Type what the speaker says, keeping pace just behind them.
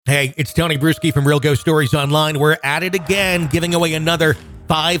Hey, it's Tony Bruschi from Real Ghost Stories Online. We're at it again, giving away another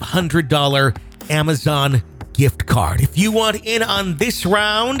 $500 Amazon gift card. If you want in on this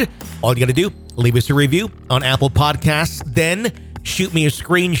round, all you got to do, leave us a review on Apple Podcasts, then shoot me a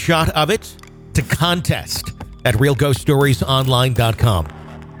screenshot of it to contest at realghoststoriesonline.com.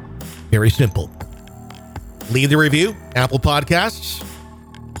 Very simple. Leave the review, Apple Podcasts,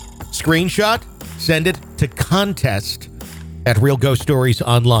 screenshot, send it to contest at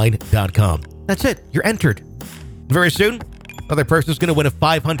realghoststoriesonline.com. That's it. You're entered. Very soon, another person's going to win a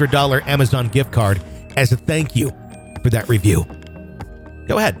 $500 Amazon gift card as a thank you for that review.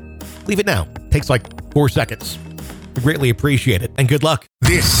 Go ahead. Leave it now. Takes like 4 seconds. We greatly appreciate it. And good luck.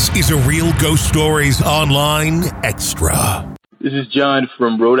 This is a Real Ghost Stories Online Extra. This is John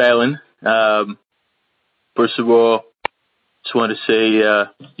from Rhode Island. First of all, just want to say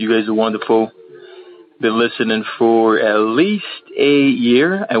you guys are wonderful. Been listening for at least a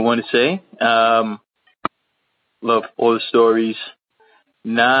year, I want to say. Love all the stories.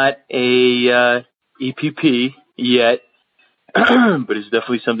 Not a EPP yet, but it's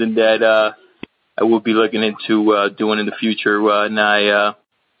definitely something that I will be looking into doing in the future when I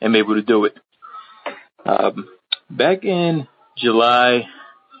am able to do it. Back in July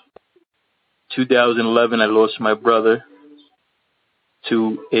 2011, I lost my brother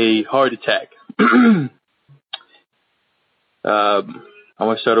to a heart attack. I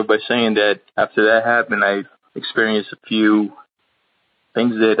want to start off by saying that after that happened, I experienced a few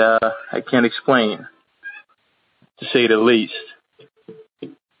things that I can't explain, to say the least.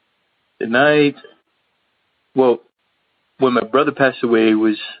 The night, when my brother passed away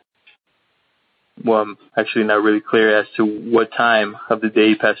was, I'm actually not really clear as to what time of the day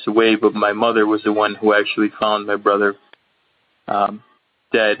he passed away, but my mother was the one who actually found my brother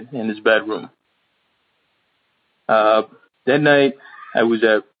dead in his bedroom. That night, I was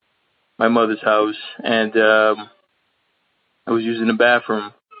at my mother's house, and I was using the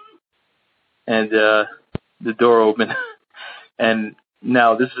bathroom, and the door opened. And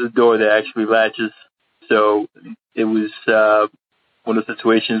now this is a door that actually latches, so it was one of the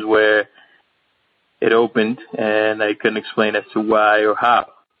situations where it opened, and I couldn't explain as to why or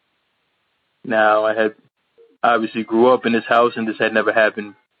how. Now, I had obviously grew up in this house, and this had never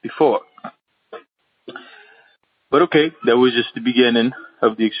happened before. But okay, that was just the beginning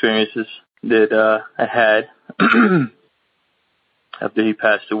of the experiences that I had after he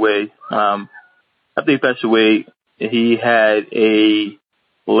passed away. He had a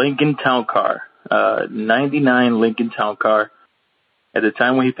Lincoln Town Car, 99 Lincoln Town Car. At the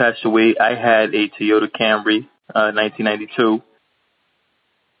time when he passed away, I had a Toyota Camry, 1992.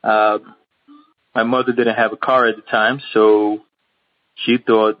 My mother didn't have a car at the time, so she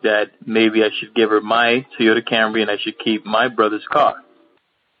thought that maybe I should give her my Toyota Camry and I should keep my brother's car.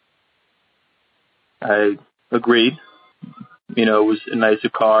 I agreed. You know, it was a nicer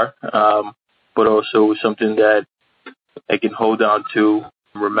car, but also it was something that I can hold on to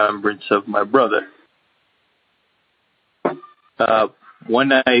in remembrance of my brother. One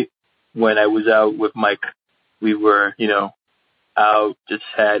night when I was out with Mike, we were, out, just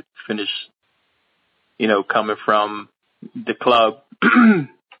had finished, coming from the club. I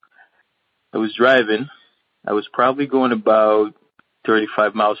was driving. I was probably going about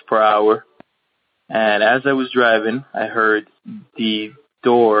 35 miles per hour. And as I was driving, I heard the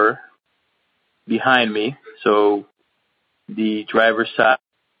door behind me. So the driver's side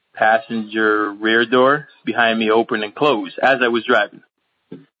passenger rear door behind me open and close as I was driving.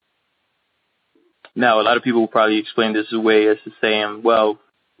 Now, a lot of people will probably explain this away as to saying, well,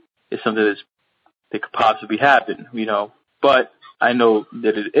 it's something that could possibly happen, But I know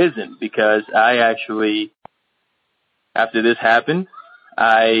that it isn't, because I actually, after this happened,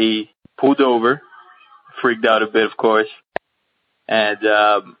 I pulled over, freaked out a bit, of course, and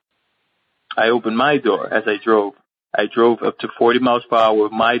I opened my door as I drove. I drove up to 40 miles per hour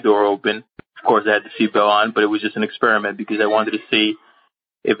with my door open. Of course, I had the seatbelt on, but it was just an experiment because I wanted to see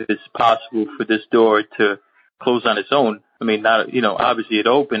if it's possible for this door to close on its own. I mean, not, obviously it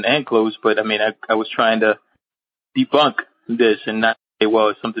opened and closed, but I mean, I was trying to debunk this and not say, well,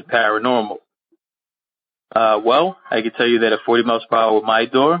 it's something paranormal. Well, I can tell you that at 40 miles per hour, my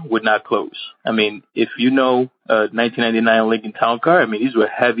door would not close. I mean, if you know a 1999 Lincoln Town Car, I mean, these were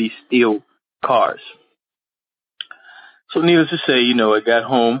heavy steel cars. So needless to say, I got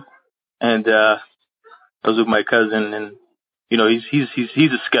home and I was with my cousin, and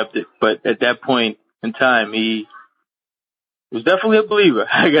he's a skeptic, but at that point in time, he was definitely a believer.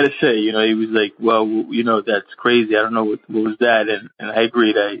 I gotta say, he was like, well, that's crazy. I don't know what was that, and I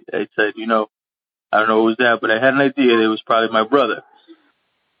agreed. I said, I don't know what was that, but I had an idea that it was probably my brother.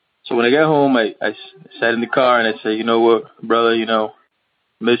 So when I got home, I sat in the car and I said, you know what, brother,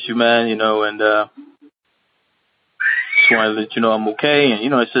 miss you, man, and just wanted to let you know I'm okay.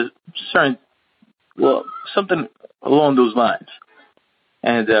 And, I said something along those lines.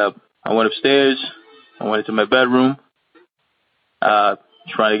 And I went upstairs. I went into my bedroom,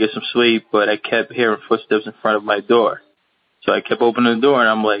 trying to get some sleep, but I kept hearing footsteps in front of my door. So I kept opening the door, and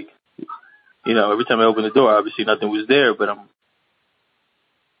I'm like, every time I open the door, obviously nothing was there, but I'm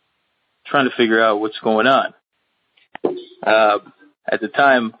trying to figure out what's going on. At the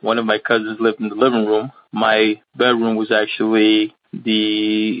time, one of my cousins lived in the living room. My bedroom was actually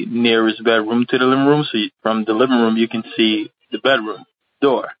the nearest bedroom to the living room. So from the living room, you can see the bedroom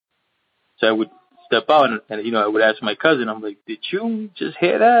door. So I would step out and I would ask my cousin, I'm like, did you just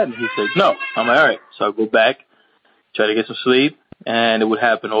hear that? And he said, no. I'm like, all right. So I go back, try to get some sleep, and it would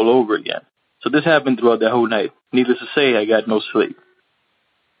happen all over again. So this happened throughout the whole night. Needless to say, I got no sleep.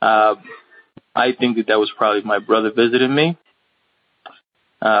 I think that was probably my brother visiting me.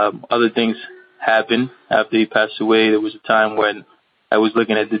 Other things happened after he passed away. There was a time when I was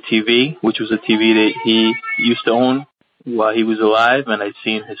looking at the TV, which was a TV that he used to own while he was alive, and I'd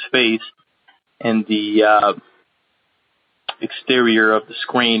seen his face in the exterior of the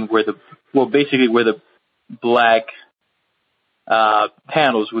screen where the black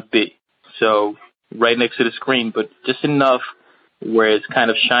panels would be. So right next to the screen, but just enough where it's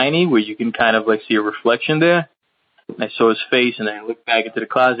kind of shiny, where you can kind of like see a reflection there. And I saw his face, and I looked back into the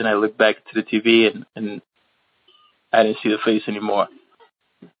closet, and I looked back into the TV, and I didn't see the face anymore.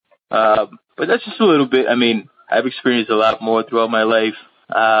 But that's just a little bit. I mean, I've experienced a lot more throughout my life.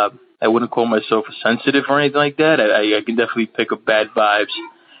 I wouldn't call myself sensitive or anything like that. I can definitely pick up bad vibes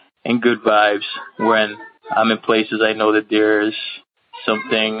and good vibes when I'm in places I know that there's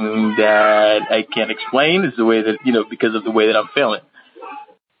something that I can't explain. Is the way that, because of the way that I'm feeling.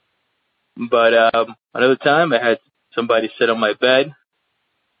 But another time I had somebody sit on my bed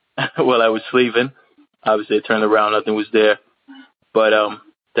while I was sleeping. Obviously, I turned around, nothing was there. But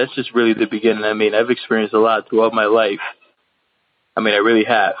that's just really the beginning. I mean, I've experienced a lot throughout my life. I mean, I really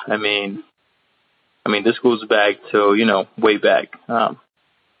have. I mean, this goes back to, way back. But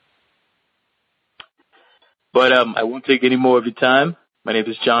I won't take any more of your time. My name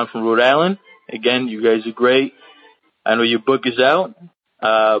is John from Rhode Island. Again, you guys are great. I know your book is out.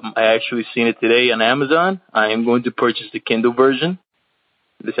 I actually seen it today on Amazon. I am going to purchase the Kindle version.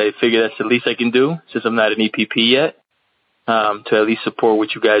 I figure that's the least I can do since I'm not an EPP yet, to at least support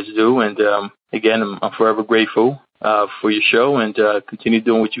what you guys do. And again, I'm forever grateful for your show, and continue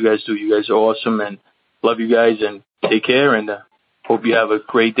doing what you guys do. You guys are awesome, and love you guys, and take care, and hope you have a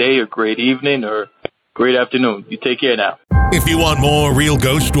great day or great evening or great afternoon. You take care now. If you want more real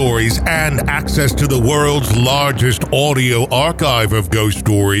ghost stories and access to the world's largest audio archive of ghost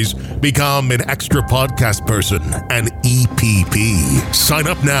stories, become an extra podcast person, an EPP. Sign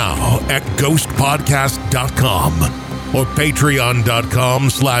up now at ghostpodcast.com or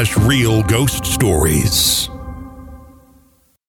patreon.com/realghoststories.